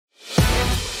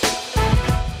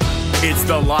It's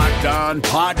the Locked On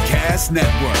Podcast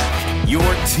Network, your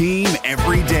team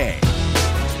every day.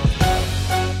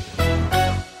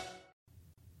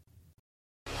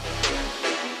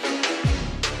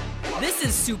 This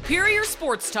is Superior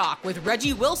Sports Talk with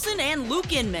Reggie Wilson and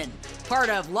Luke Inman,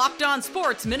 part of Locked On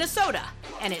Sports Minnesota,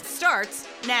 and it starts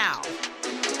now.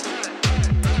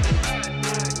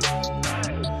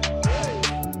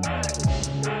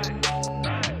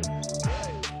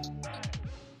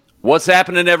 What's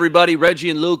happening, everybody?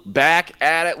 Reggie and Luke back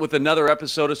at it with another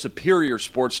episode of Superior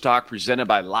Sports Talk presented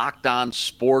by Locked On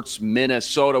Sports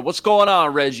Minnesota. What's going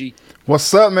on, Reggie?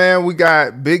 What's up, man? We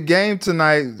got big game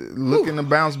tonight. Looking to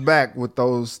bounce back with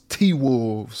those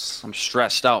T-Wolves. I'm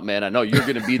stressed out, man. I know you're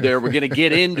going to be there. We're going to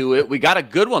get into it. We got a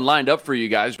good one lined up for you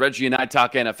guys. Reggie and I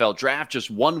talk NFL draft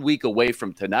just 1 week away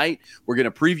from tonight. We're going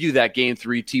to preview that Game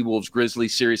 3 T-Wolves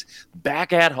Grizzlies series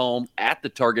back at home at the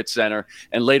Target Center.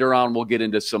 And later on, we'll get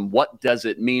into some what does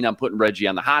it mean. I'm putting Reggie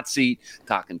on the hot seat,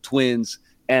 talking Twins,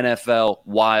 NFL,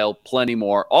 Wild, plenty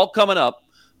more. All coming up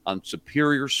on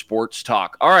Superior Sports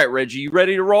Talk. All right, Reggie, you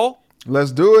ready to roll?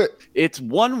 Let's do it. It's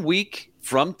 1 week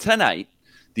from tonight.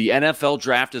 The NFL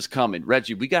draft is coming.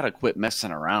 Reggie, we got to quit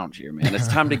messing around here, man. It's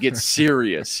time to get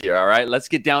serious here, all right? Let's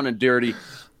get down and dirty.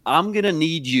 I'm going to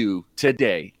need you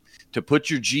today to put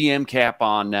your GM cap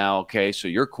on now, okay? So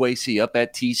you're Kwesi up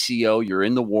at TCO. You're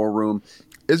in the war room.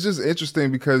 It's just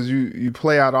interesting because you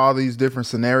play out all these different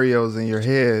scenarios in your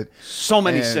head. So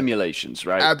many simulations,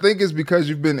 right? I think it's because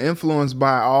you've been influenced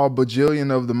by all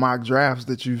bajillion of the mock drafts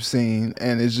that you've seen.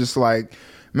 And it's just like,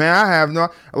 man, I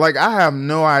have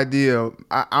no idea.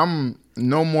 I'm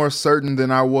no more certain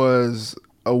than I was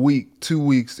a week, 2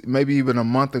 weeks, maybe even a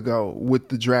month ago with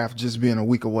the draft just being a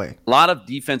week away. A lot of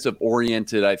defensive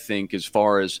oriented, I think, as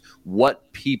far as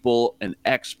what people and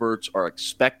experts are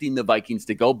expecting the Vikings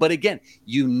to go. But again,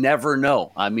 you never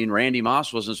know. I mean, Randy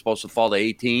Moss wasn't supposed to fall to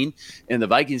 18, and the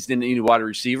Vikings didn't need a wide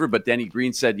receiver, but Denny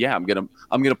Green said, yeah, I'm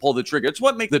gonna pull the trigger. It's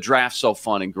what makes the draft so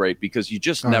fun and great because you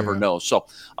just never know. So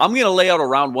I'm gonna lay out a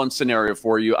round one scenario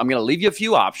for you. I'm gonna leave you a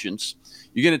few options.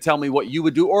 You're going to tell me what you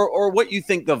would do or what you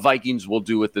think the Vikings will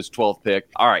do with this 12th pick.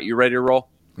 All right, you ready to roll?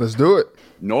 Let's do it.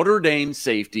 Notre Dame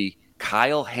safety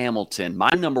Kyle Hamilton,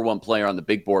 my number one player on the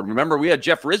big board. Remember, we had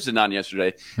Jeff Risdon on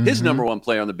yesterday, his number one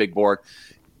player on the big board.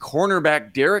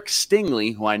 Cornerback Derek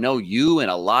Stingley, who I know you and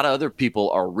a lot of other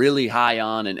people are really high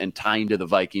on and tying to the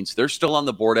Vikings. They're still on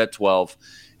the board at 12.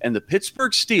 And the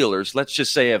Pittsburgh Steelers, let's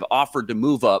just say, have offered to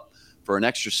move up for an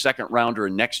extra second rounder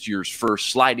in next year's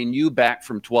first, sliding you back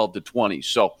from 12 to 20.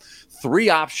 So 3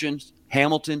 options,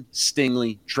 Hamilton,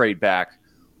 Stingley, trade back.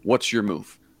 What's your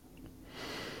move?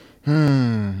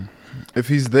 If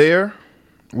he's there,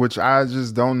 which I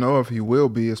just don't know if he will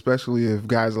be, especially if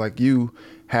guys like you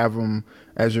have him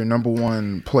as your number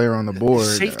one player on the board.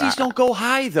 Safeties don't go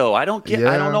high, though. I don't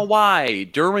know why.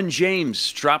 Derwin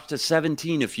James dropped to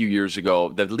 17 a few years ago.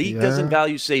 The league doesn't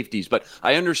value safeties, but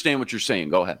I understand what you're saying.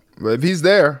 Go ahead. But if he's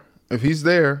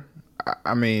there,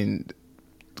 I mean,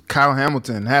 Kyle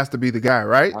Hamilton has to be the guy,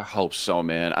 right? I hope so,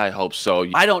 man. I hope so.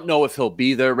 I don't know if he'll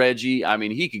be there, Reggie. I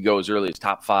mean, he could go as early as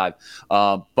top 5.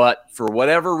 But for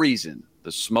whatever reason,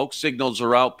 the smoke signals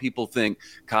are out. People think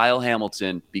Kyle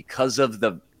Hamilton, because of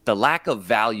the lack of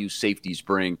value safeties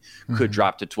bring, could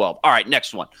drop to 12. All right,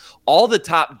 next one. All the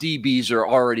top DBs are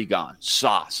already gone.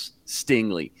 Sauce,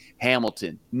 Stingley,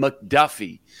 Hamilton,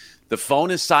 McDuffie. The phone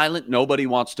is silent. Nobody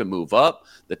wants to move up.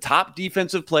 The top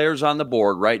defensive players on the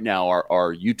board right now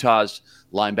are Utah's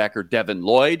linebacker Devin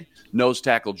Lloyd, nose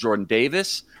tackle Jordan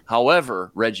Davis.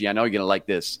 However, Reggie, I know you're going to like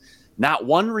this. Not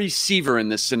one receiver in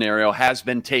this scenario has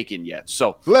been taken yet.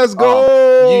 So let's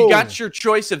go. You got your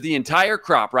choice of the entire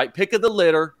crop, right? Pick of the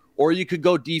litter, or you could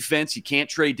go defense. You can't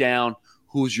trade down.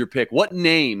 Who's your pick? What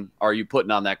name are you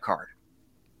putting on that card?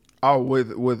 Oh,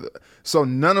 so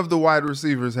none of the wide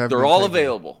receivers have. They're all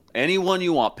available. Anyone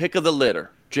you want. Pick of the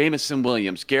litter. Jamison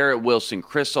Williams, Garrett Wilson,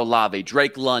 Chris Olave,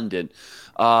 Drake London,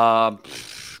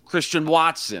 Christian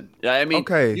Watson. I mean,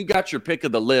 you got your pick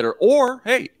of the litter. Or,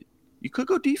 hey, you could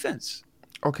go defense.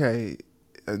 Okay.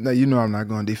 Now, you know I'm not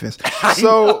going defense.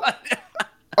 So,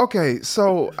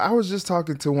 so I was just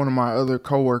talking to one of my other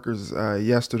coworkers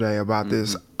yesterday about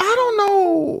this. I don't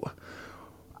know.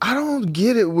 I don't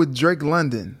get it with Drake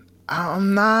London.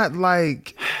 I'm not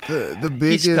like the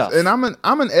biggest, and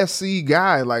I'm an SC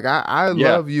guy. Like I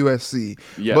love USC,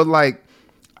 but like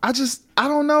I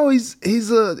don't know.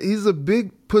 He's a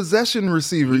big possession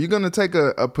receiver. You're gonna take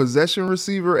a possession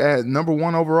receiver at number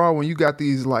 1 overall when you got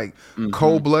these like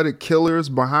cold-blooded killers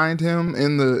behind him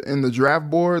in the draft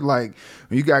board. Like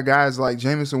you got guys like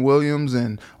Jamison Williams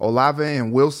and Olave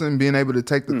and Wilson being able to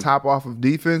take the top off of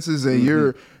defenses, and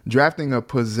you're drafting a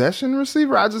possession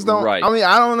receiver. I just don't. Right. I mean,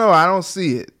 I don't know. I don't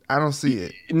see it.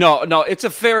 No, it's a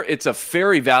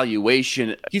fair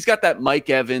evaluation. He's got that Mike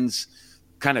Evans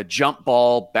kind of jump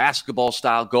ball, basketball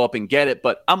style, go up and get it.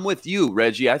 But I'm with you,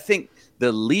 Reggie. I think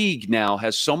the league now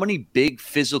has so many big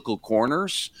physical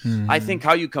corners. I think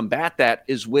how you combat that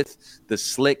is with the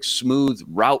slick, smooth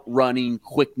route running,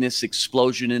 quickness,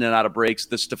 explosion in and out of breaks,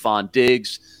 the Stephon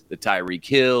Diggs, the Tyreek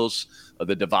Hills,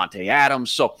 the Devontae Adams.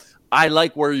 So I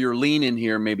like where you're leaning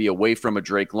here, maybe away from a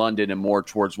Drake London and more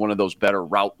towards one of those better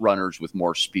route runners with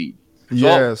more speed. So,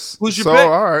 yes. Who's your so pick?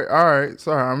 all right.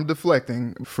 Sorry, I'm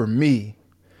deflecting. For me,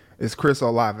 it's Chris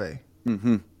Olave.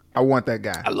 I want that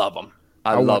guy. I love him.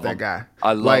 I want that guy.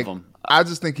 I love him. I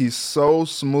just think he's so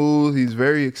smooth. He's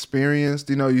very experienced.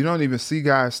 You know, you don't even see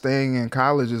guys staying in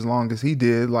college as long as he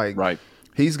did. Like, Right.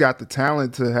 He's got the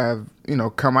talent to have,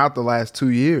 come out the last 2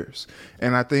 years.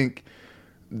 And I think,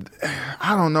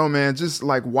 I don't know, man, just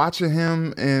like watching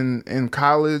him in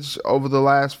college over the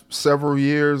last several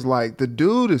years, like the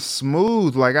dude is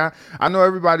smooth. Like I know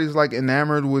everybody's like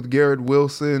enamored with Garrett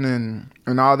Wilson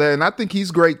and all that. And I think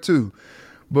he's great too.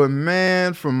 But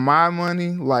man, for my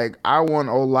money, like I want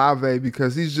Olave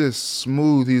because he's just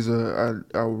smooth. He's a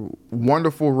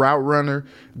wonderful route runner,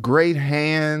 great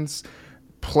hands,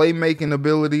 playmaking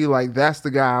ability. Like that's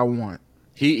the guy I want.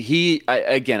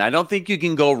 Again, I don't think you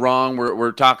can go wrong.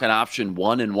 We're talking option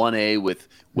 1 and 1A with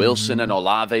Wilson and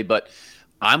Olave, but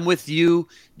I'm with you.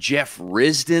 Jeff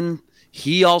Risdon,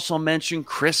 he also mentioned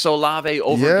Chris Olave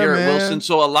over Garrett Wilson.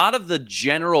 So a lot of the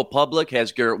general public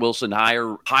has Garrett Wilson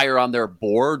higher on their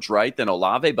boards, right, than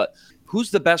Olave. But who's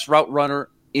the best route runner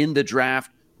in the draft?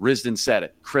 Risdon said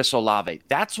it. Chris Olave.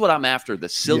 That's what I'm after. The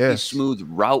silky smooth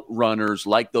route runners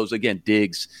like those, again,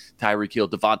 Diggs, Tyreek Hill,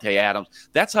 Devontae Adams.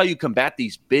 That's how you combat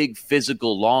these big,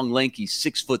 physical, long, lanky,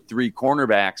 6'3"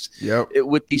 cornerbacks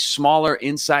with these smaller,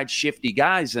 inside shifty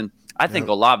guys. And I think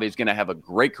Olave is going to have a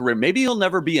great career. Maybe he'll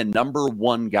never be a number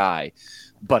 1 guy,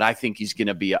 but I think he's going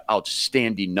to be an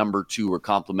outstanding number 2 or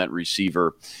complement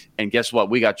receiver. And guess what?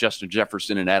 We got Justin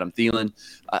Jefferson and Adam Thielen.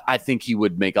 I think he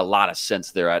would make a lot of sense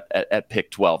there at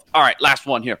pick 12. All right, last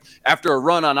one here. After a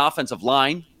run on offensive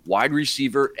line, wide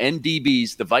receiver, and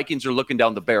DBs, the Vikings are looking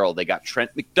down the barrel. They got Trent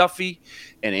McDuffie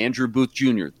and Andrew Booth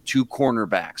Jr., 2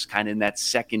 cornerbacks, kind of in that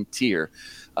second tier.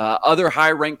 Other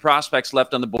high-ranked prospects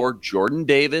left on the board, Jordan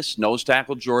Davis, nose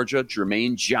tackle, Georgia,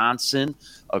 Jermaine Johnson,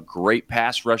 a great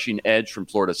pass-rushing edge from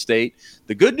Florida State.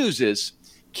 The good news is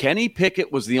Kenny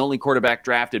Pickett was the only quarterback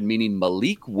drafted, meaning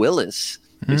Malik Willis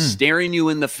is staring you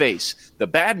in the face. The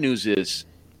bad news is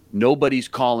nobody's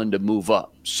calling to move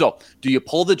up. So do you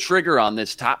pull the trigger on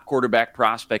this top quarterback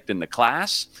prospect in the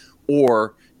class,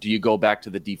 or do you go back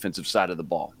to the defensive side of the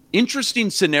ball? Interesting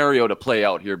scenario to play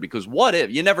out here, because what if,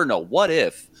 you never know, what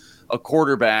if a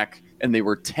quarterback and they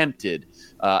were tempted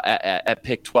at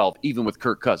pick 12, even with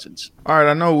Kirk Cousins? All right,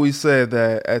 I know we said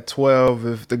that at 12,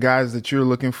 if the guys that you're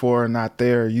looking for are not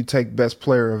there, you take best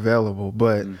player available.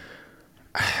 But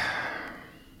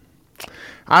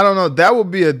I don't know. That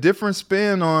would be a different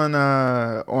spin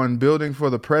on building for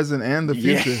the present and the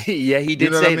future. Yeah, he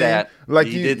did say that. Like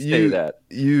he did say that.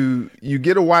 You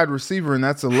get a wide receiver and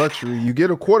that's a luxury. You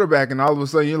get a quarterback and all of a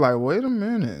sudden you're like, wait a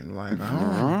minute, like,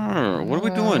 what are we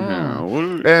doing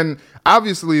here? And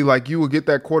obviously, like, you will get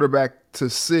that quarterback to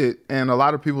sit, and a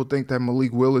lot of people think that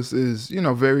Malik Willis is,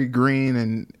 very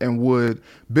green and would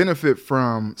benefit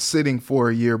from sitting for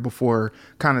a year before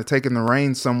kind of taking the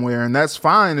reins somewhere. And that's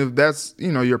fine if that's,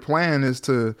 your plan is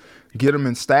to get him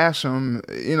and stash him,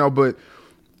 but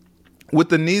with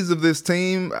the needs of this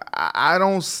team, I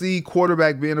don't see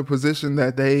quarterback being a position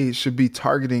that they should be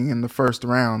targeting in the first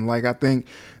round. Like, I think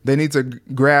they need to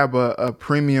grab a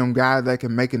premium guy that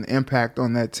can make an impact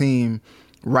on that team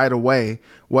right away,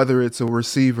 whether it's a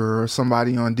receiver or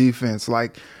somebody on defense.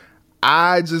 Like,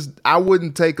 I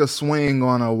wouldn't take a swing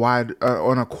on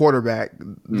a quarterback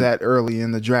that early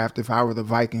in the draft if I were the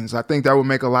Vikings. I think that would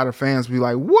make a lot of fans be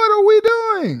like, what are we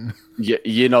doing?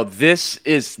 Yeah, this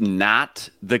is not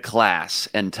the class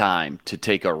and time to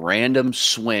take a random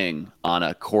swing on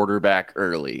a quarterback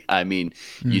early. I mean,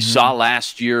 you saw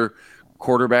last year,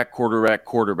 quarterback,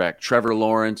 Trevor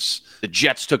Lawrence. The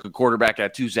Jets took a quarterback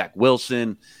at 2, Zach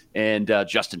Wilson, and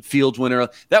Justin Fields went early.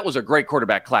 That was a great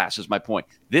quarterback class, is my point.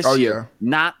 This year,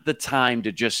 not the time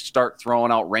to just start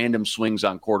throwing out random swings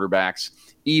on quarterbacks.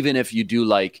 even if you do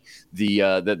like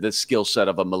the skill set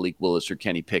of a Malik Willis or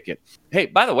Kenny Pickett. Hey,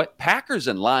 by the way, Packers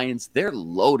and Lions, they're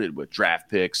loaded with draft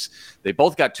picks. They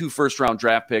both got 2 first-round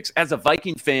draft picks. As a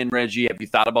Viking fan, Reggie, have you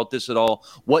thought about this at all?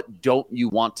 What don't you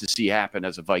want to see happen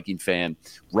as a Viking fan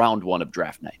round 1 of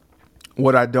draft night?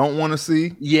 What I don't want to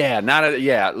see? Yeah,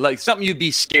 like something you'd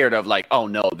be scared of, like, oh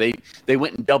no, they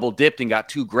went and double dipped and got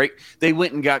 2 great. They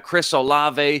went and got Chris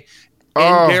Olave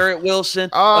and Garrett Wilson.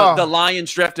 The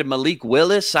Lions drafted Malik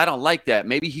Willis. I don't like that.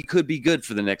 Maybe he could be good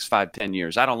for the next 5-10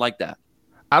 years. I don't like that.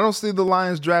 I don't see the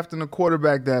Lions drafting a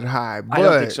quarterback that high, but I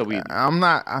don't think so either. I'm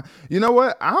not. You know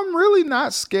what? I'm really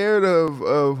not scared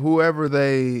of whoever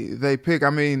they pick. I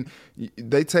mean,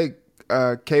 they take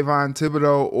Kayvon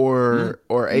Thibodeau or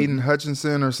Aiden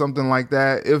Hutchinson or something like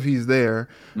that if he's there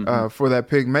for that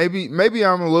pick. Maybe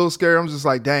I'm a little scared. I'm just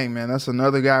like, dang, man, that's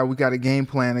another guy we got a game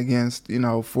plan against,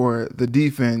 for the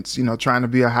defense, trying to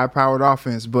be a high-powered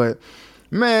offense. But,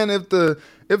 man, if the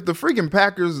freaking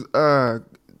Packers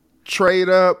trade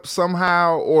up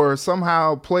somehow or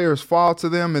somehow players fall to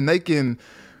them and they can –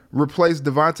 replace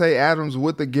Devontae Adams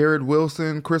with the Garrett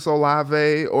Wilson, Chris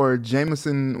Olave, or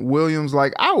Jameson Williams,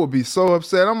 like, I would be so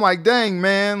upset. I'm like, dang,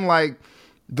 man, like,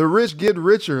 the rich get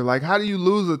richer. Like, how do you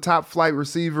lose a top flight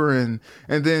receiver and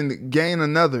then gain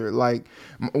another? Like,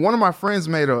 one of my friends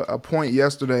made a point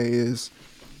yesterday is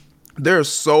there's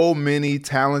so many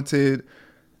talented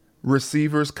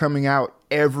receivers coming out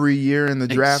every year in the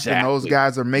draft, and those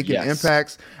guys are making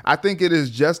impacts. I think it is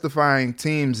justifying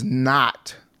teams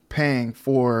not paying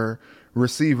for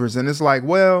receivers. And it's like,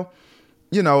 well,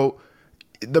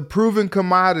 the proven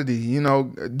commodity,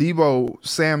 Deebo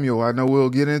Samuel, I know we'll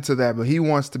get into that, but he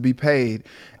wants to be paid.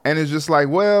 And it's just like,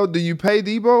 well, do you pay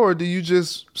Deebo or do you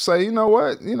just say, you know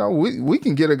what, we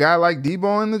can get a guy like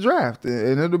Deebo in the draft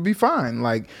and it'll be fine.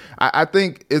 Like, I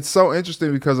think it's so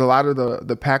interesting because a lot of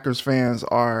the Packers fans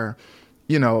are,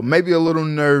 maybe a little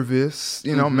nervous,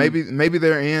 maybe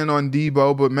they're in on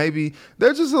Deebo, but maybe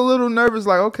they're just a little nervous.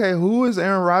 Like, okay, who is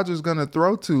Aaron Rodgers going to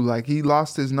throw to? Like, he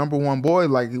lost his number 1 boy.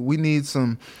 Like, we need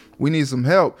some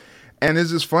help. And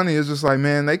it's just funny. It's just like,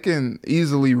 man, they can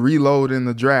easily reload in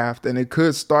the draft and it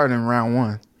could start in round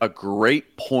 1. A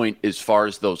great point as far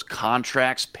as those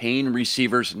contracts, paying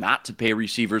receivers, not to pay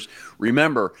receivers.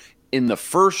 Remember, in the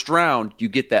first round, you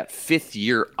get that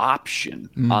 5th-year option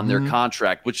on their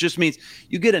contract, which just means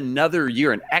you get another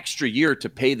year, an extra year to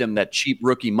pay them that cheap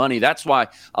rookie money. That's why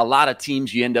a lot of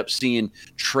teams you end up seeing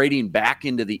trading back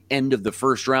into the end of the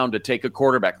first round to take a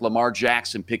quarterback. Lamar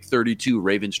Jackson, pick 32.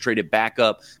 Ravens traded back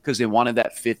up because they wanted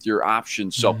that 5th-year option.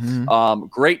 So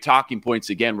great talking points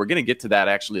again. We're going to get to that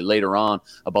actually later on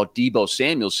about Deebo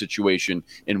Samuel's situation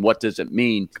and what does it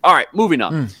mean. All right, moving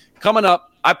on. Coming up,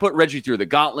 I put Reggie through the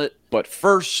gauntlet, but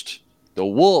first, the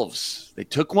Wolves. They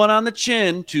took one on the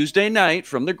chin Tuesday night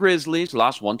from the Grizzlies,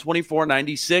 lost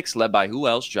 124-96, led by who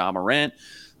else? Ja Morant.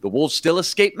 The Wolves still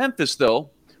escaped Memphis,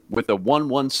 though, with a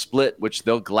 1-1 split, which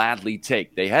they'll gladly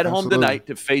take. They head home tonight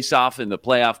to face off in the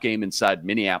playoff game inside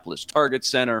Minneapolis Target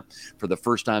Center for the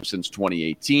first time since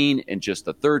 2018 and just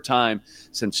the 3rd time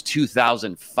since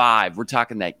 2005. We're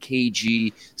talking that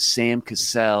KG, Sam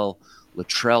Cassell,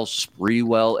 Latrell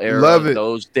Sprewell era. Love it.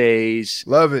 Those days.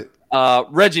 Love it.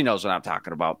 Reggie knows what I'm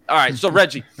talking about. All right, so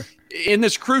Reggie, in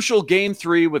this crucial Game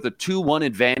 3 with a 2-1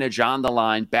 advantage on the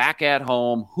line, back at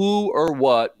home, who or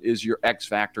what is your X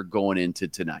factor going into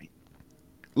tonight?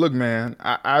 Look, man,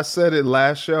 I said it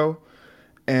last show,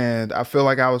 and I feel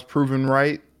like I was proven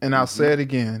right, and I'll say it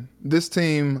again. This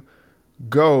team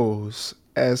goes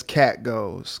as Cat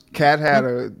goes. Cat had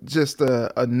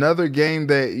another game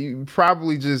that you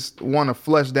probably just want to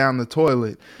flush down the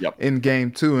toilet in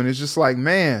Game 2. And it's just like,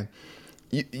 man,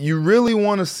 you really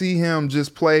want to see him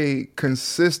just play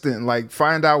consistent, like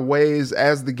find out ways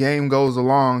as the game goes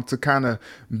along to kind of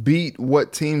beat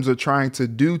what teams are trying to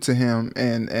do to him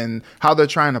and how they're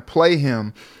trying to play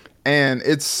him. And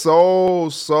it's so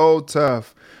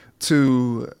tough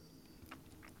to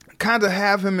kind of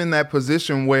have him in that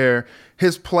position where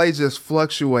his play just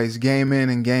fluctuates game in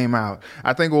and game out.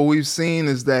 I think what we've seen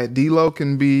is that D'Lo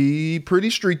can be pretty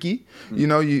streaky.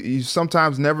 You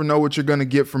sometimes never know what you're going to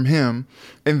get from him.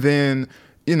 And then,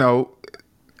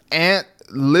 Ant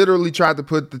literally tried to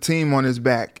put the team on his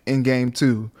back in Game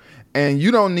 2. And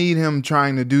you don't need him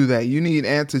trying to do that. You need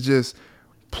Ant to just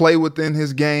play within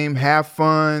his game, have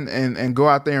fun, and go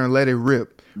out there and let it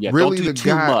rip. Yeah, really, don't do the too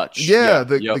guy, much.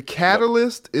 The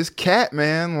catalyst is Cat,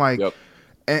 man. Like,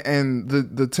 and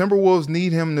the Timberwolves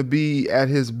need him to be at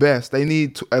his best. They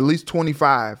need at least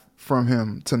 25 from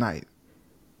him tonight.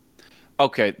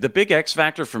 Okay, the big X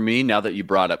factor for me, now that you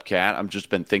brought up Cat, I've just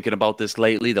been thinking about this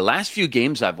lately. The last few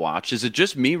games I've watched, is it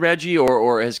just me, Reggie,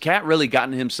 or has Cat really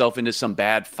gotten himself into some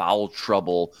bad foul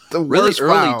trouble really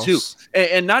early fouls. too?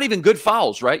 And not even good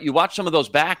fouls, right? You watch some of those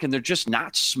back, and they're just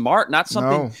not smart, not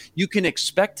something you can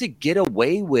expect to get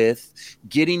away with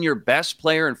getting your best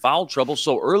player in foul trouble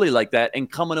so early like that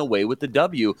and coming away with the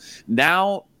W.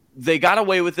 Now, they got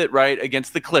away with it, right,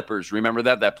 against the Clippers. Remember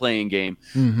that playing game.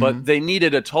 But they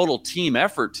needed a total team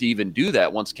effort to even do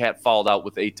that once Cat fouled out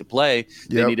with 8 to play.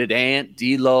 They needed Ant,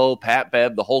 D'Lo, Pat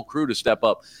Bev, the whole crew to step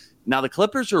up. Now, the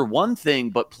Clippers are one thing,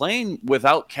 but playing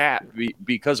without Cat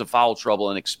because of foul trouble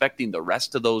and expecting the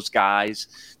rest of those guys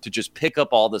to just pick up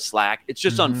all the slack, it's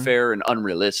just unfair and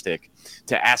unrealistic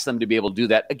to ask them to be able to do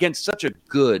that against such a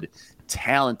good,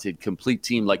 talented, complete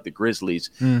team like the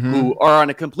Grizzlies, who are on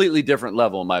a completely different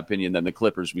level, in my opinion, than the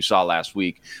Clippers we saw last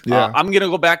week. I'm going to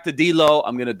go back to D'Lo.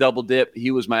 I'm going to double dip.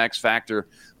 He was my X factor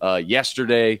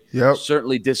yesterday.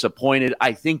 Certainly disappointed.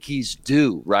 I think he's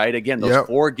due, right? Again, those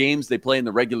 4 games they play in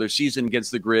the regular season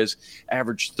against the Grizz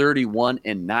averaged 31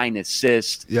 and 9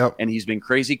 assists. And he's been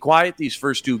crazy quiet these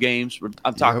first 2 games.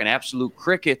 I'm talking absolute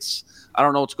crickets. I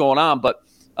don't know what's going on, but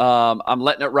I'm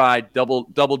letting it ride,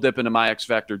 double dip into my X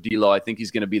factor, D'Lo. I think he's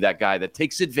going to be that guy that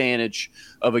takes advantage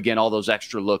of, again, all those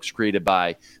extra looks created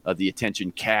by the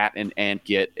attention Cat and Ant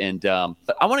get. And I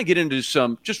want to get into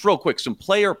some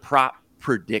player prop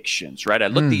predictions, right? I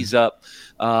looked these up.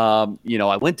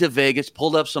 I went to Vegas,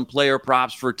 pulled up some player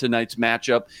props for tonight's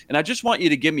matchup, and I just want you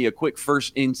to give me a quick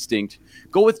first instinct.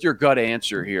 Go with your gut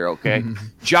answer here, okay?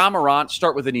 Ja Morant,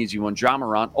 start with an easy one. Ja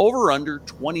Morant, over under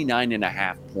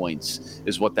 29.5 points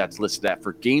is what that's listed at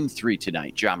for Game 3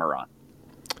 tonight. Ja Morant.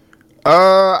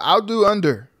 I'll do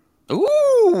under.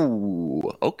 Ooh,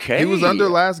 okay. He was under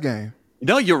last game.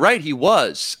 No, you're right. He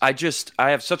was. I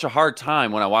have such a hard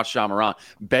time when I watch Ja Morant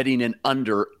betting an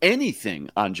under anything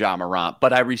on Ja Morant,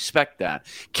 but I respect that.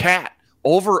 Cat,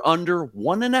 over under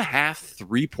 1.5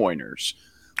 3-pointers.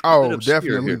 Oh,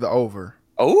 definitely the over.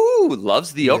 Oh,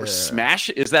 loves the over. Smash.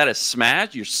 Is that a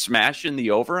smash? You're smashing the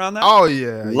over on that? Oh,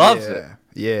 yeah. Loves it.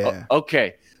 Yeah.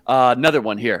 Okay. Another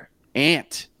one here.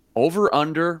 Ant, over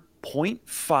under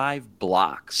 0.5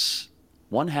 blocks.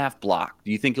 1/2 block.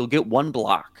 Do you think he'll get 1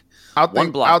 block? I'll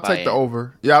take the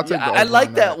over. Yeah, I'll take the over. I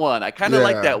like that one. I kind of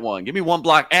like that one. Give me 1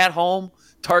 block at home.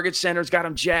 Target center's got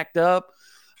him jacked up.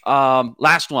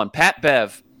 Last one. Pat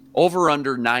Bev, over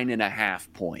under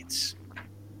 9.5 points.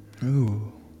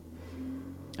 Ooh.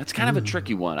 That's kind of a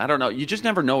tricky one. I don't know. You just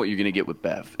never know what you're going to get with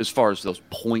Bev as far as those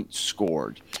points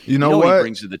scored. You know what he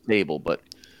brings to the table, but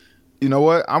you know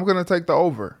what? I'm going to take the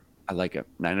over. I like it.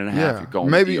 9.5. You're going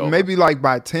maybe like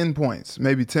by 10 points,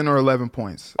 maybe 10 or 11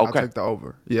 points. Okay. I'll take the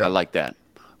over. Yeah, I like that.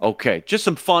 Okay, just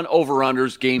some fun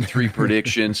over-unders, Game 3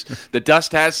 predictions. The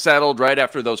dust has settled right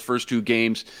after those first 2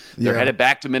 games. They're headed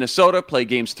back to Minnesota, play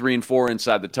Games 3 and 4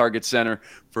 inside the Target Center.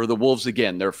 For the Wolves,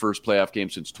 again, their first playoff game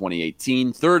since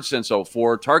 2018, third since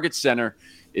 2004. Target Center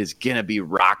is going to be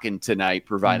rocking tonight,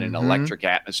 providing an electric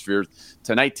atmosphere.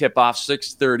 Tonight, tip-off,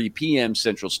 6:30 p.m.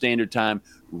 Central Standard Time.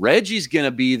 Reggie's going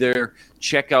to be there.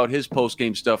 Check out his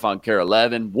post-game stuff on Care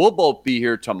 11. We'll both be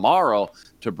here tomorrow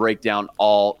to break down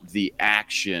all the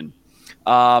action.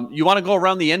 You want to go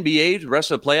around the NBA, the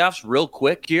rest of the playoffs, real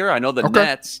quick here? I know the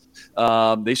Nets,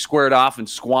 they squared off and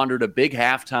squandered a big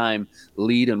halftime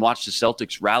lead and watched the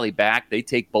Celtics rally back. They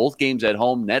take both games at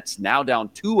home. Nets now down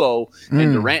 2-0,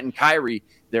 and Durant and Kyrie,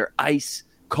 they're ice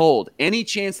cold. Any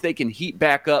chance they can heat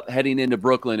back up heading into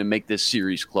Brooklyn and make this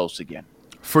series close again?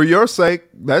 For your sake,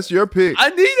 that's your pick. I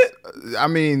need it. I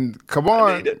mean, come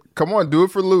on. Do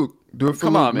it for Luke. Do it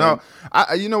for Luke. On, man.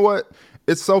 No, you know what?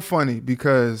 It's so funny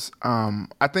because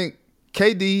I think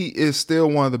KD is still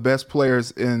one of the best players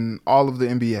in all of the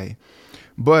NBA.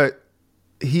 But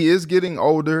he is getting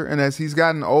older, and as he's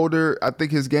gotten older, I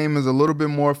think his game is a little bit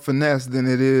more finesse than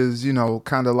it is,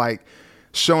 kind of like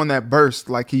showing that burst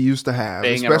like he used to have,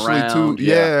 especially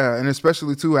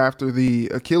too after the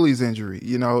Achilles injury.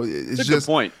 It's just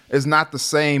good point. It's not the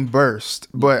same burst,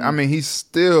 but I mean he's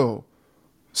still.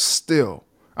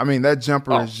 I mean that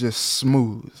jumper is just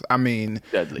smooth. I mean,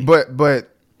 deadly. But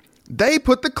they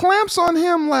put the clamps on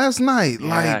him last night.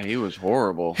 Yeah, he was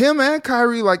horrible. Him and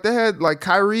Kyrie, they had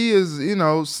Kyrie is doing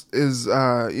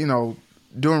Ramadan.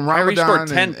 Kyrie scored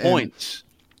 10 points.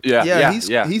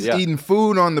 He's eating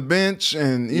food on the bench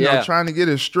and trying to get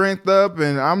his strength up,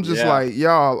 and I'm just like,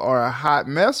 y'all are a hot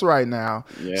mess right now.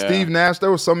 Steve Nash,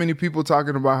 there were so many people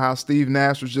talking about how Steve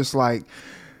Nash was just like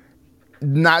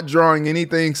not drawing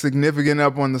anything significant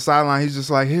up on the sideline. He's just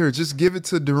like, here, just give it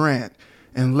to Durant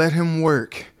and let him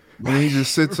work. And he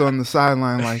just sits on the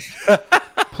sideline like,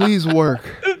 please work.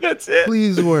 That's it.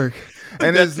 Please work.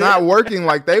 And it's not working.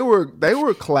 Like they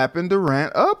were clapping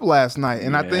Durant up last night.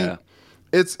 And I think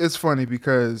it's funny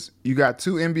because you got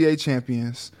two NBA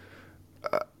champions,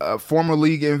 a former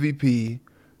league MVP.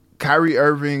 Kyrie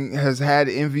Irving has had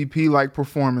MVP-like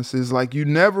performances. Like, you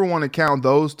never want to count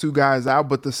those two guys out,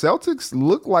 but the Celtics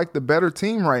look like the better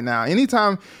team right now.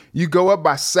 Anytime you go up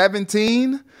by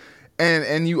 17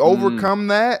 and you overcome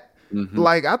that,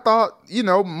 like, I thought,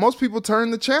 most people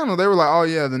turned the channel. They were like, oh,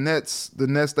 yeah, the Nets,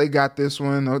 they got this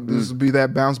one. Oh, this will be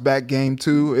that bounce-back game,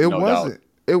 too. It wasn't. Doubt.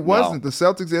 It wasn't. No. The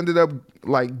Celtics ended up,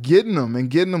 like, getting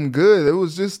them good.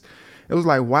 It was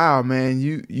like, wow, man,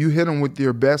 you hit them with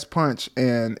your best punch,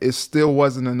 and it still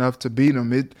wasn't enough to beat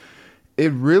them.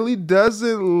 It really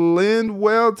doesn't lend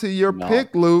well to your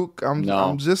pick, Luke.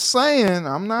 I'm just saying.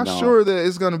 I'm not sure that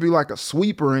it's going to be like a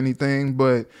sweep or anything,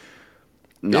 but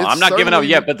no, I'm not giving up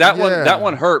yet. But that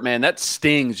one hurt, man. That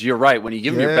stings. You're right. When you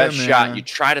give them your best shot, you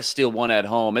try to steal one at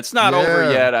home. It's not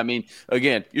over yet. I mean,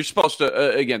 again, you're supposed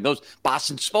to.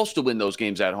 Boston's supposed to win those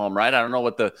games at home, right? I don't know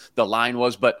what the line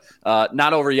was, but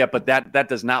not over yet. But that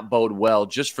does not bode well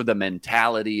just for the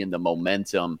mentality and the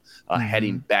momentum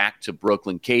heading back to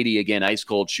Brooklyn. Katie again, ice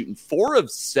cold, shooting 4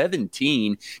 of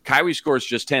 17. Kyrie scores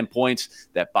just 10 points.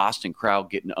 That Boston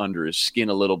crowd getting under his skin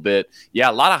a little bit.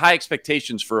 Yeah, a lot of high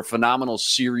expectations for a phenomenal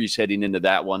series heading into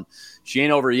that one. She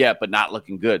ain't over yet, but not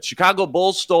looking good. Chicago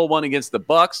Bulls stole one against the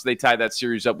Bucks. They tied that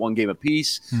series up 1 game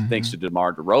apiece, thanks to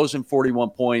DeMar DeRozan,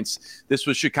 41 points. This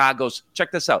was Chicago's,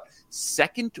 check this out,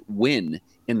 second win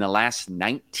in the last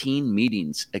 19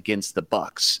 meetings against the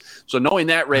Bucks. So knowing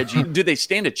that, Reggie, do they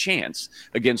stand a chance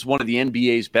against one of the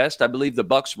NBA's best? I believe the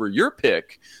Bucks were your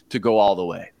pick to go all the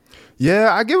way.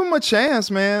 Yeah, I give them a chance,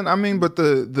 man. I mean, but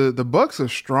the Bucks are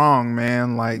strong,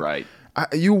 man. Like, right.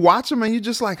 You watch them and you're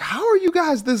just like, how are you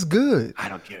guys this good? I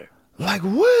don't care. Like,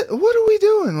 what are we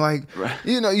doing? Like, right.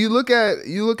 You look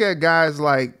at guys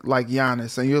like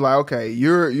Giannis and you're like, okay,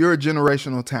 you're a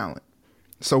generational talent.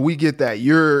 So we get that.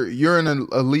 You're in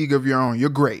a league of your own. You're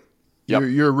great. Yep.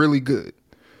 You're really good.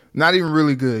 Not even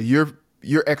really good.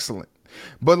 You're excellent.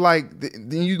 But like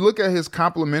then you look at his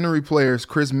complementary players,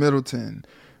 Chris Middleton,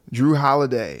 Drew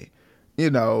Holiday,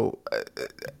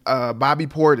 Bobby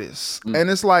Portis, and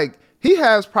it's like, he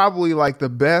has probably like the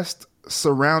best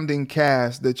surrounding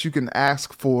cast that you can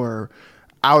ask for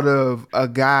out of a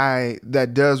guy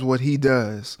that does what he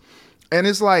does. And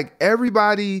it's like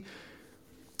everybody.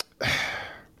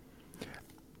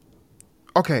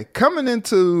 Okay, coming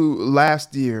into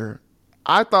last year,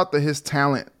 I thought that his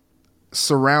talent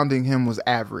surrounding him was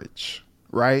average,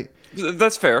 right?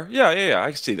 That's fair. Yeah, I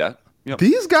can see that. Yep.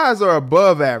 These guys are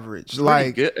above average.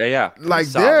 Like, good. Yeah, like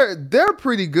they're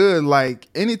pretty good. Like,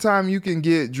 anytime you can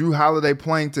get Drew Holiday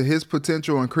playing to his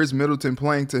potential and Chris Middleton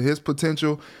playing to his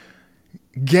potential,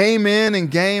 game in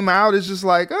and game out, it's just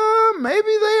like,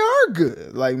 maybe they are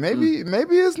good. Like, maybe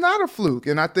it's not a fluke.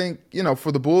 And I think,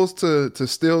 for the Bulls to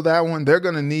steal that one, they're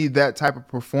going to need that type of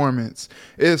performance.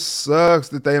 It sucks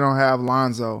that they don't have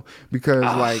Lonzo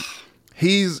because like,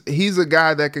 He's a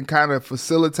guy that can kind of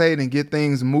facilitate and get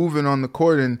things moving on the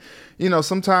court. And,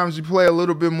 sometimes you play a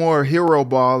little bit more hero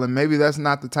ball, and maybe that's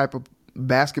not the type of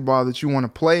basketball that you want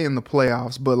to play in the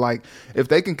playoffs. But, like, if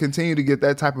they can continue to get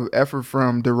that type of effort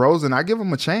from DeRozan, I give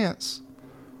them a chance.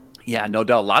 Yeah, no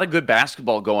doubt. A lot of good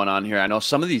basketball going on here. I know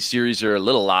some of these series are a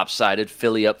little lopsided.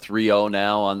 Philly up 3-0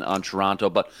 now on Toronto,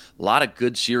 but a lot of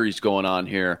good series going on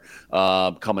here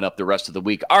coming up the rest of the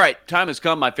week. All right, time has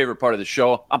come. My favorite part of the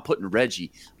show. I'm putting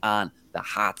Reggie on the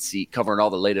hot seat, covering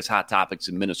all the latest hot topics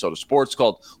in Minnesota sports,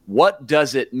 called What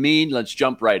Does It Mean? Let's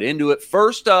jump right into it.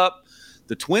 First up,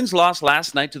 the Twins lost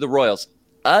last night to the Royals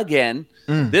again.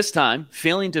 This time,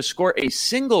 failing to score a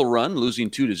single run, losing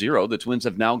 2-0. The Twins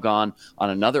have now gone on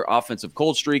another offensive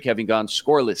cold streak, having gone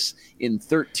scoreless in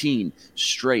 13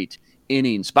 straight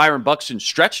innings. Byron Buxton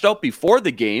stretched out before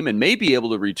the game and may be able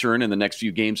to return in the next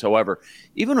few games. However,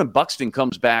 even when Buxton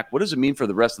comes back, what does it mean for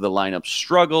the rest of the lineup?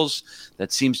 Struggles.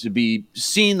 That seems to be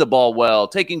seeing the ball well,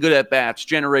 taking good at-bats,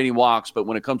 generating walks, but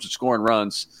when it comes to scoring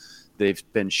runs, they've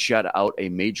been shut out a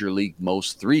major league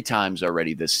most 3 times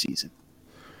already this season.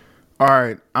 All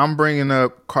right, I'm bringing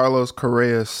up Carlos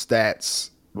Correa's stats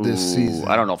this season.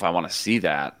 I don't know if I want to see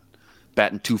that.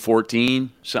 Batting .214,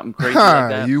 something crazy like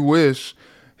that. You wish.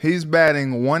 He's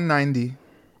batting .190.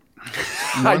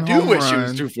 I do wish he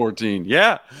was .214.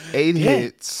 Yeah. 8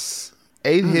 hits.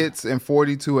 8 hits and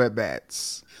 42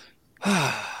 at-bats.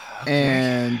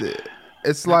 And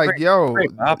it's like,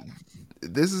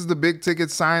 this is the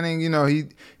big-ticket signing.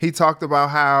 He talked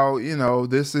about how,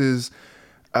 this is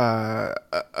a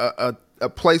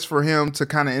place for him to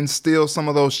kind of instill some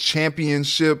of those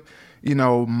championship,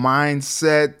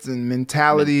 mindsets and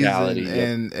mentalities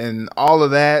and all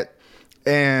of that.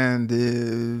 And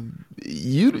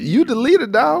you the leader,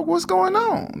 dog. What's going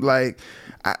on? Like,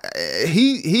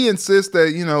 he insists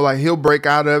that like he'll break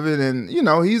out of it, and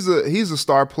he's a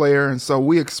star player, and so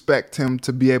we expect him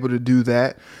to be able to do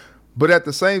that. But at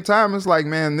the same time, it's like,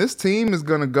 man, this team is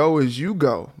gonna go as you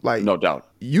go. Like, no doubt,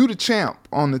 you the champ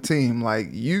on the team. Like,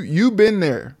 you've been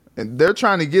there, and they're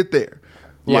trying to get there.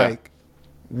 Like,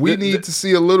 we need to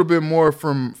see a little bit more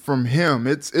from him.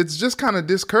 It's just kind of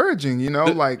discouraging,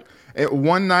 like.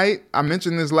 One night, I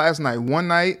mentioned this last night, one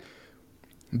night,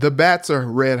 the bats are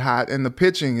red hot and the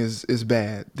pitching is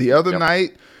bad. The other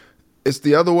night, it's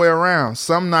the other way around.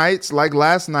 Some nights, like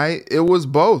last night, it was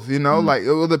both, like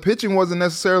the pitching wasn't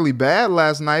necessarily bad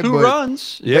last night. Two but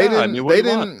runs. Yeah,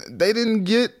 they didn't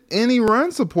get any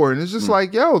run support. And it's just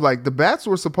like, like the bats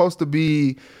were supposed to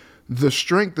be the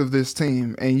strength of this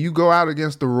team, and you go out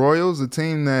against the Royals, a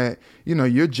team that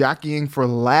you're jockeying for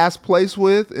last place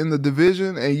with in the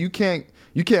division, and you can't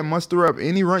muster up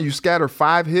any run. You scatter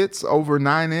 5 hits over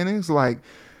 9 innings. Like,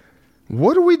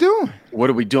 what are we doing?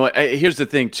 Here's the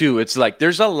thing too. It's like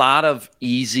there's a lot of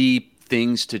easy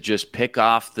things to just pick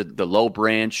off the low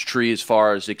branch tree as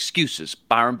far as excuses.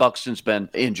 Byron Buxton's been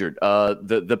injured.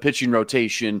 The pitching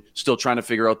rotation still trying to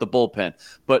figure out the bullpen,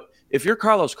 but if you're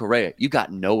Carlos Correa, you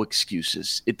got no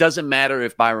excuses. It doesn't matter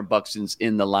if Byron Buxton's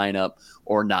in the lineup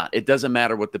or not. It doesn't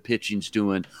matter what the pitching's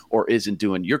doing or isn't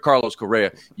doing. You're Carlos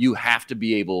Correa. You have to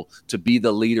be able to be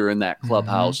the leader in that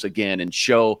clubhouse again and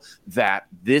show that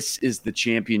this is the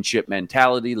championship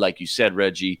mentality. Like you said,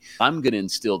 Reggie, I'm going to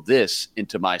instill this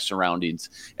into my surroundings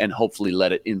and hopefully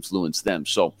let it influence them.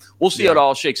 So we'll see how it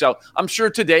all shakes out. I'm sure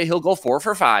today he'll go 4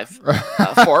 for 5, 4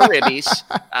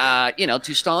 ribbies,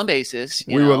 2 stolen bases.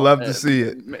 We would love to see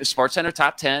it. Sports Center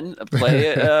top 10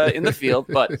 play in the field,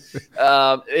 but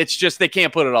it's just they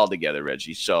can't put it all together,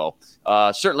 Reggie. So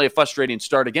certainly a frustrating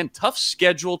start. Again, tough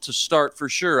schedule to start for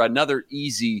sure. Another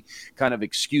easy kind of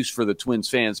excuse for the Twins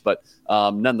fans, but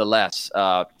nonetheless,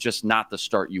 just not the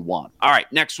start you want. All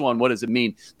right, next one. What does it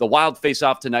mean? The Wild face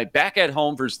off tonight back at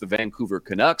home versus the Vancouver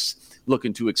Canucks,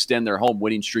 looking to extend their home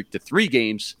winning streak to 3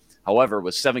 games. However,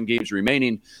 with 7 games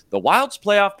remaining, the Wild's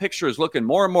playoff picture is looking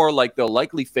more and more like they'll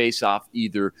likely face off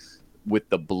either with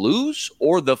the Blues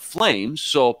or the Flames.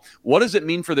 So what does it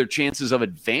mean for their chances of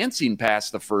advancing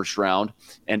past the first round?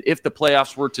 And if the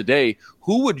playoffs were today,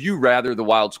 who would you rather the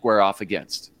Wild square off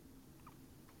against?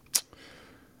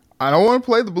 I don't want to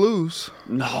play the Blues.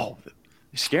 No,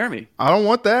 they scare me. I don't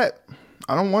want that.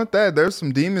 There's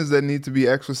some demons that need to be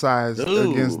exercised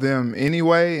against them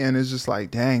anyway, and it's just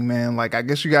like, dang, man. Like, I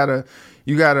guess you gotta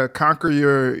conquer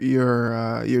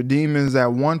your demons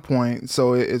at one point,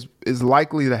 so it's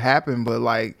likely to happen. But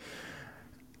like,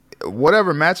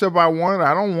 whatever matchup I want,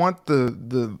 I don't want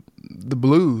the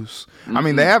Blues. I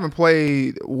mean, they haven't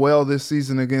played well this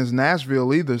season against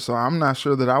Nashville either, so I'm not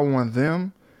sure that I want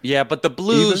them. Yeah, but the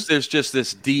Blues, there's just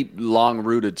this deep,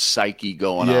 long-rooted psyche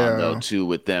going on, though, too,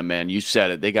 with them, man. You said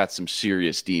it. They got some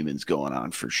serious demons going on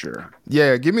for sure.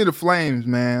 Yeah, give me the Flames,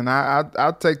 man.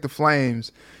 I'll take the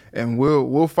Flames, and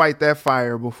we'll fight that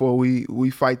fire before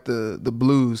we fight the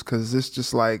Blues, because it's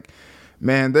just like,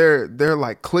 man, they're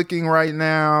like clicking right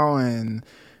now, and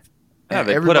yeah,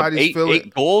 they put up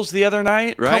eight goals the other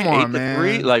night, right? Come on, 8-3.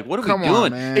 man. Like, what are we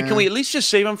doing? Hey, can we at least just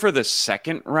save them for the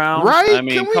second round? Right? I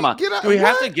mean, come on. Do we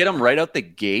have to get them right out the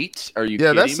gate? Are you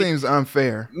kidding me? Yeah, that seems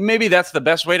unfair. Maybe that's the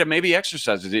best way to maybe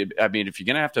exercise it. I mean, if you're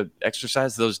going to have to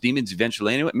exercise those demons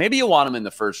eventually anyway, maybe you want them in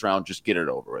the first round, just get it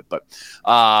over with. But,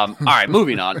 all right,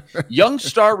 moving on. Young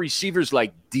star receivers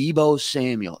like Deebo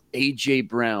Samuel, A.J.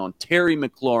 Brown, Terry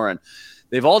McLaurin,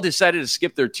 they've all decided to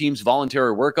skip their team's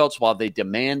voluntary workouts while they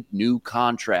demand new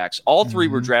contracts. All 3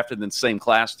 were drafted in the same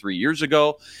class 3 years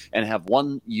ago and have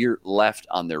 1 year left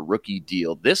on their rookie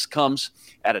deal. This comes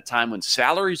at a time when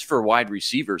salaries for wide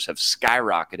receivers have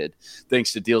skyrocketed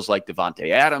thanks to deals like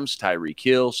Devontae Adams, Tyreek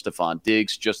Hill, Stephon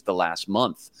Diggs just the last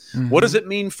month. What does it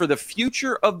mean for the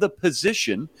future of the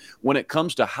position when it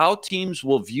comes to how teams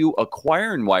will view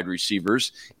acquiring wide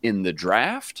receivers in the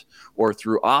draft or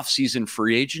through off-season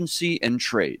free agency and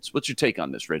trades? What's your take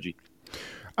on this, Reggie?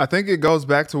 I think it goes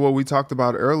back to what we talked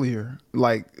about earlier.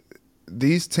 Like,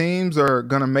 these teams are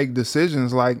going to make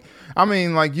decisions. Like, I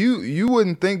mean, like, you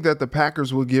wouldn't think that the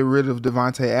Packers would get rid of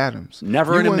Devontae Adams.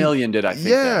 Never in a million did I think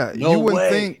that.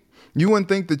 You wouldn't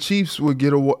think the Chiefs would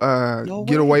get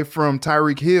away from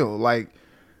Tyreek Hill. Like,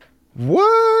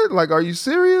 what? Like, are you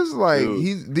serious? Like,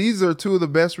 these are 2 of the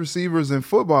best receivers in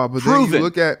football. But then you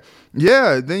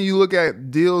look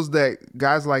at deals that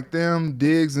guys like them,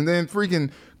 Diggs, and then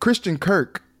freaking Christian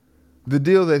Kirk, the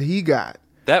deal that he got.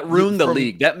 That ruined the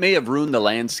league. That may have ruined the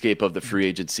landscape of the free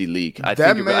agency league. I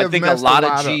think a lot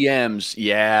of GMs,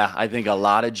 I think a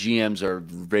lot of GMs are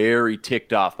very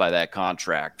ticked off by that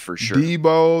contract for sure.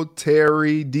 Debo,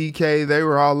 Terry, DK, they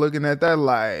were all looking at that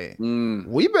like,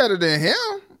 we better than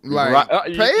him. Like,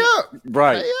 pay up.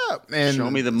 Right. Pay up. And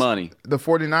show me the money. The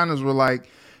 49ers were like,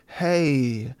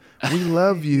 hey, we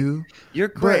love you. You're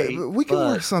great. But we can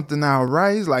work something out,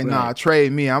 right? He's like, nah,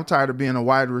 trade me. I'm tired of being a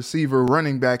wide receiver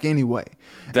running back anyway.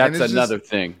 That's another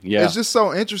thing. Yeah. It's just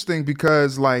so interesting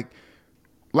because, like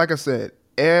I said,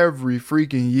 every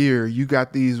freaking year you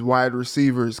got these wide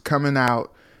receivers coming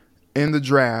out in the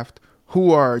draft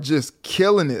who are just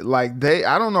killing it. Like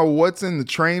I don't know what's in the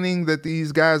training that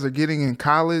these guys are getting in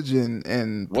college and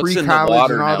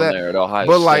pre-college and all that. There at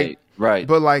Ohio State. Right.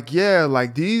 But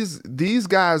these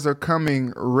guys are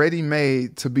coming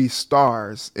ready-made to be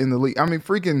stars in the league. I mean,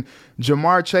 freaking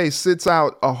Jamar Chase sits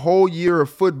out a whole year of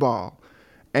football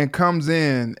and comes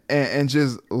in and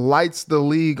just lights the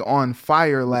league on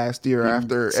fire last year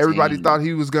after everybody thought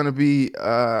he was going to be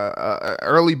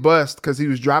early bust because he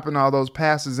was dropping all those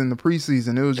passes in the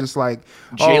preseason. It was just like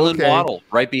Jalen Waddle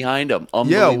right behind him.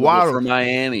 Unbelievable Waddle for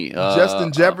Miami.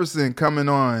 Justin Jefferson coming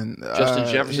on. Justin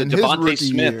Jefferson, Devontae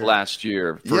Smith last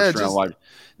year. First round wide.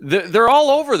 They're all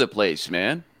over the place,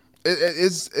 man.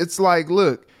 It's like,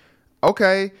 look,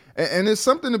 okay, and there's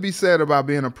something to be said about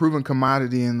being a proven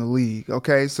commodity in the league,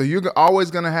 okay? So you're always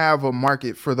going to have a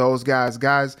market for those guys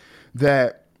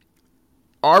that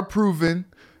are proven,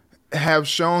 have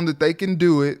shown that they can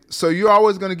do it. So you're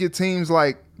always going to get teams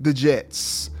like the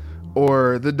Jets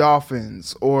or the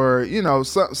Dolphins or,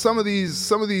 some of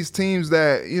these teams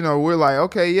that, we're like,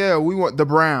 okay, yeah, we want the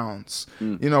Browns.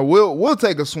 We'll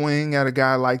take a swing at a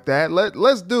guy like that.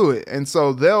 Let's do it. And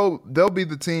so they'll be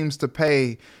the teams to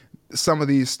pay some of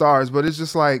these stars, but it's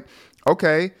just like,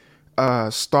 okay,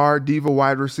 star diva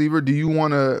wide receiver, do you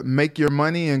want to make your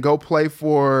money and go play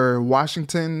for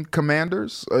Washington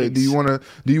Commanders? Do you want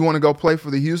to go play for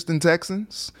the Houston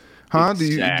Texans? Huh?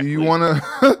 Exactly. Do you want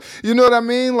to you know what I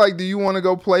mean? Like, do you want to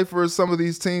go play for some of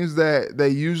these teams that they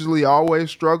usually always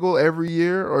struggle every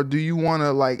year, or do you want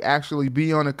to like actually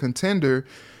be on a contender,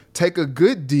 take a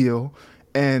good deal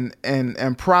and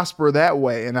prosper that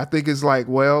way? And I think it's like,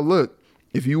 well, look,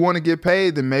 if you want to get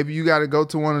paid, then maybe you got to go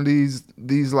to one of these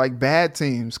like bad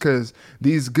teams, because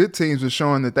these good teams are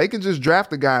showing that they can just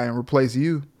draft a guy and replace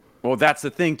you. Well, that's the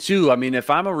thing, too. I mean, if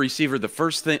I'm a receiver, the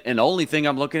first thing and only thing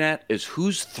I'm looking at is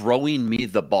who's throwing me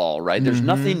the ball, right? There's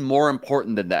nothing more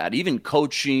important than that. Even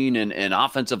coaching and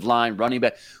offensive line, running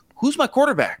back. Who's my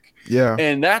quarterback? Yeah.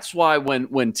 And that's why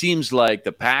when teams like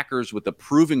the Packers with the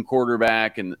proven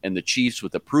quarterback and the Chiefs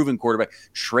with the proven quarterback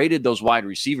traded those wide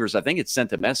receivers, I think it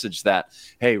sent a message that,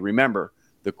 hey, remember,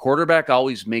 the quarterback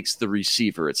always makes the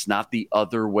receiver. It's not the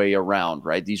other way around,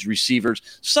 right? These receivers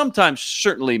sometimes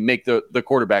certainly make the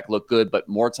quarterback look good, but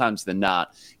more times than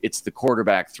not, it's the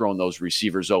quarterback throwing those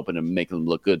receivers open and making them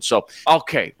look good. So,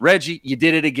 okay, Reggie, you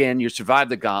did it again. You survived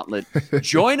the gauntlet.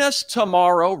 Join us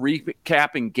tomorrow,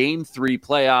 recapping Game 3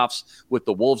 playoffs with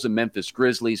the Wolves and Memphis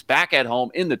Grizzlies back at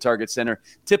home in the Target Center.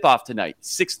 Tip-off tonight,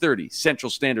 6:30 Central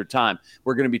Standard Time.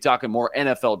 We're going to be talking more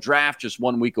NFL draft just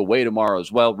 1 week away tomorrow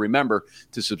as well. Remember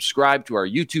to subscribe to our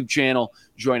YouTube channel.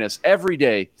 Join us every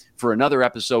day for another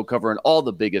episode covering all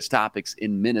the biggest topics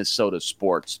in Minnesota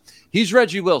sports. He's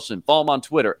Reggie Wilson. Follow him on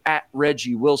Twitter at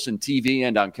Reggie Wilson TV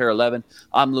and on Care 11.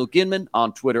 I'm Luke Inman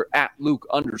on Twitter at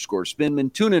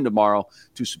Luke_Spinman. Tune in tomorrow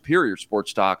to Superior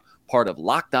Sports Talk, part of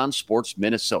Locked On Sports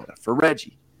Minnesota. For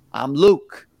Reggie, I'm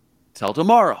Luke. Till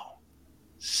tomorrow,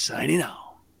 signing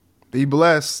out. Be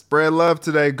blessed. Spread love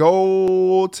today.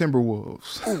 Go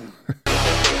Timberwolves.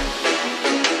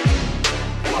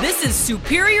 This is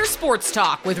Superior Sports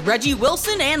Talk with Reggie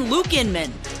Wilson and Luke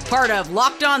Inman, part of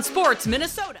Locked On Sports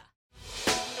Minnesota.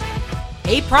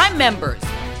 Hey, Prime members,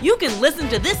 you can listen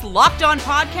to this Locked On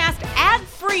podcast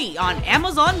ad-free on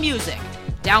Amazon Music.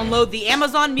 Download the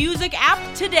Amazon Music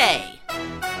app today.